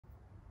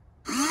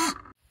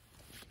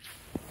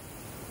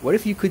What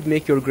if you could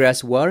make your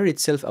grass water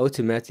itself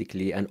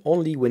automatically and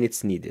only when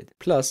it's needed?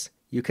 Plus,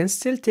 you can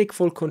still take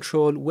full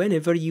control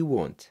whenever you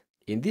want.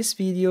 In this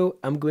video,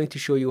 I'm going to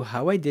show you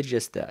how I did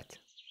just that.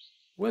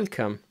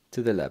 Welcome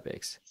to the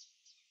LabX.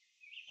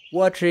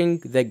 Watering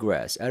the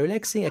grass, a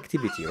relaxing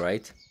activity,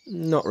 right?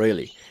 Not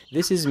really.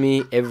 This is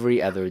me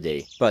every other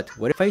day. But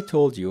what if I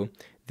told you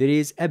there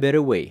is a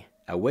better way?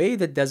 A way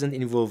that doesn't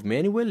involve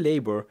manual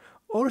labor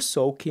or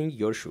soaking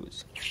your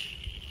shoes.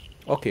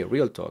 Okay,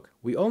 real talk.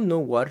 We all know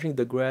watering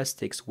the grass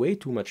takes way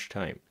too much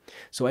time.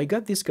 So I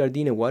got this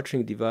Gardena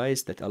watering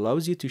device that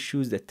allows you to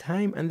choose the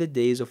time and the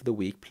days of the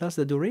week plus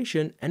the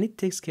duration, and it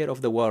takes care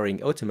of the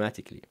watering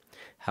automatically.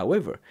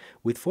 However,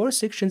 with 4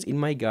 sections in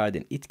my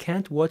garden, it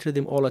can't water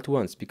them all at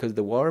once because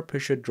the water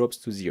pressure drops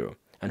to 0.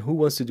 And who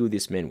wants to do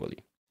this manually?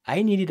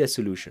 I needed a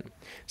solution.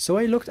 So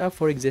I looked up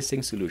for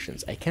existing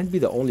solutions. I can't be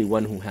the only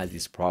one who has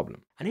this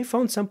problem. And I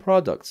found some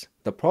products.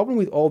 The problem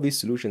with all these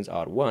solutions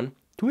are 1.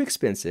 Too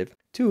expensive.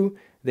 2.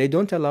 They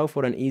don't allow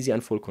for an easy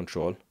and full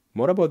control.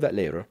 More about that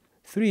later.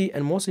 3.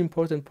 And most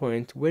important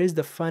point, where is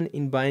the fun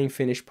in buying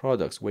finished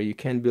products where you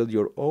can build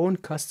your own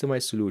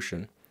customized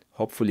solution,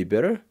 hopefully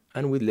better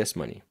and with less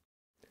money.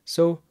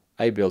 So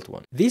I built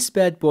one. This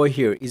bad boy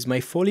here is my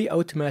fully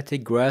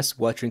automatic grass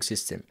watering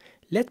system.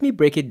 Let me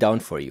break it down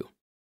for you.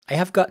 I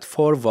have got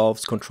 4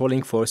 valves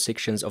controlling 4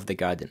 sections of the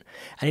garden,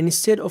 and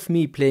instead of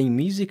me playing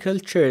musical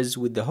chairs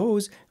with the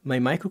hose, my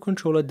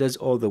microcontroller does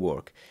all the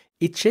work.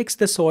 It checks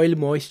the soil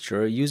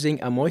moisture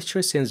using a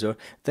moisture sensor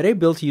that I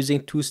built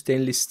using 2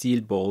 stainless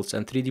steel bolts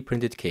and 3D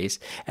printed case,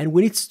 and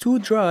when it's too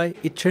dry,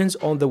 it turns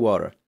on the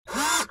water.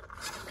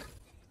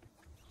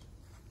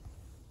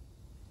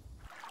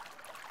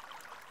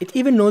 It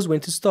even knows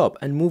when to stop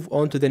and move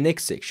on to the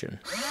next section.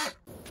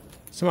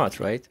 Smart,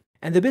 right?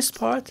 And the best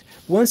part,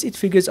 once it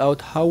figures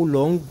out how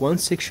long one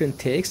section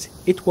takes,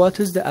 it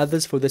waters the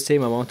others for the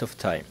same amount of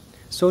time.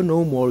 So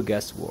no more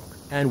guesswork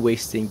and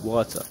wasting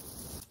water.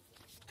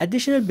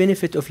 Additional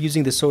benefit of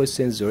using the soil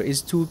sensor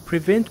is to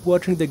prevent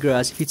watering the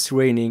grass if it's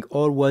raining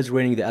or was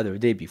raining the other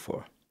day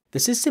before. The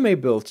system I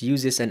built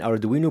uses an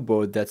Arduino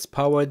board that's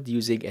powered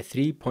using a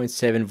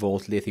 3.7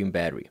 volt lithium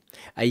battery.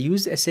 I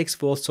used a 6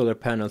 volt solar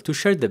panel to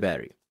charge the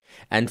battery.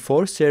 And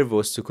 4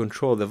 servos to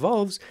control the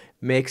valves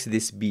makes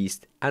this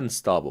beast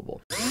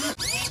unstoppable.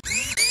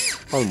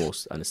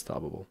 Almost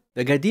unstoppable.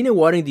 The Gardena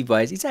watering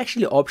device is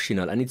actually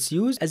optional and it's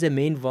used as a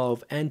main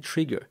valve and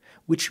trigger,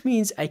 which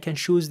means I can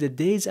choose the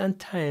days and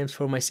times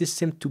for my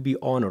system to be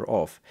on or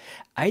off.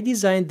 I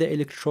designed the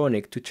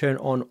electronic to turn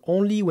on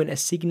only when a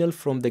signal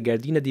from the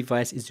Gardena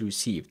device is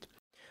received.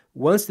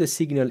 Once the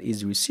signal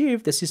is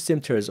received, the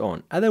system turns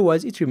on,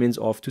 otherwise it remains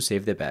off to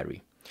save the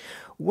battery.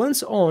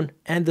 Once on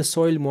and the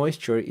soil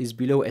moisture is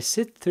below a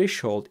set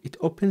threshold, it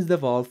opens the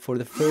valve for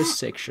the first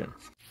section.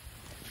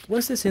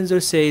 Once the sensor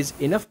says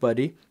enough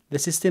buddy, the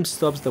system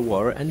stops the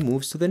water and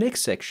moves to the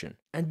next section.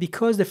 And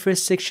because the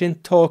first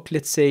section took,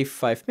 let's say,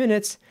 5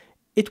 minutes,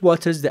 it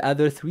waters the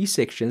other 3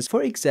 sections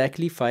for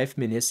exactly 5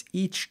 minutes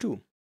each too.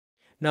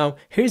 Now,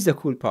 here's the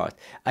cool part.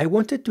 I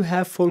wanted to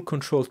have full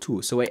control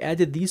too, so I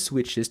added these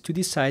switches to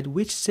decide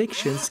which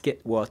sections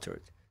get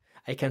watered.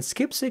 I can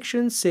skip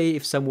sections, say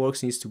if some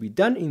work needs to be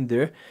done in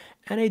there,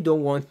 and I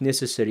don't want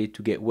necessary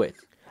to get wet.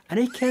 And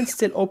I can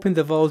still open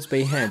the valves by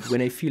hand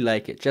when I feel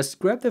like it. Just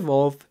grab the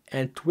valve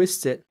and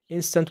twist it,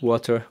 instant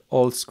water,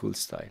 old school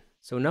style.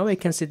 So now I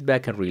can sit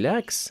back and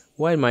relax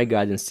while my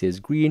garden stays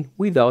green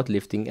without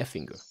lifting a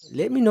finger.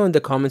 Let me know in the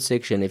comment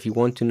section if you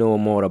want to know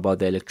more about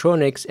the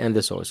electronics and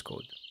the source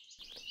code.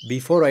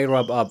 Before I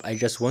wrap up, I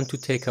just want to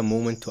take a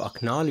moment to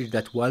acknowledge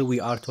that while we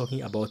are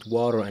talking about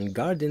water and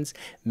gardens,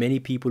 many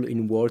people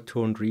in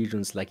war-torn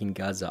regions like in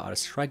Gaza are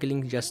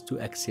struggling just to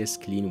access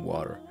clean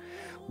water,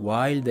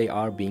 while they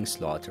are being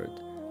slaughtered.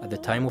 At the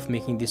time of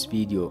making this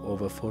video,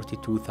 over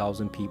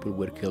 42,000 people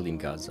were killed in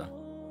Gaza.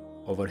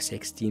 Over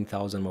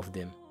 16,000 of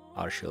them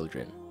are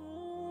children.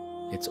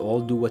 Let's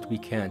all do what we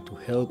can to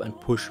help and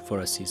push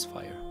for a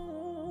ceasefire.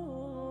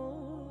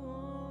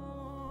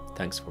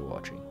 Thanks for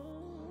watching.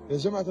 يا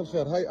جماعة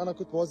الخير، هاي أنا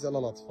كنت بوزع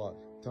للأطفال،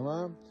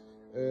 تمام؟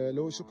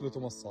 اللي هو شوكولاتة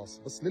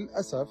مصاص، بس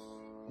للأسف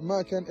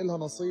ما كان إلها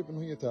نصيب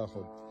إنه هي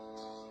تاخذ،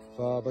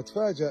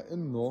 فبتفاجأ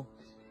إنه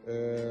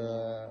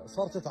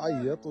صارت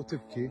تعيط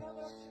وتبكي،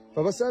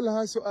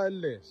 فبسألها سؤال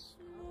ليش؟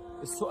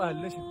 السؤال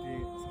ليش أنت صرت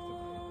تعيط؟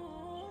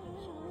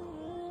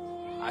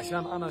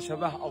 عشان أنا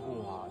شبه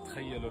أبوها،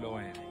 تخيلوا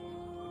لوين؟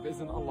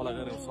 بإذن الله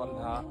لغير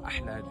يوصلها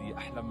أحلى هدية،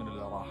 أحلى من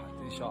اللي راحت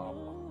إن شاء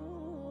الله.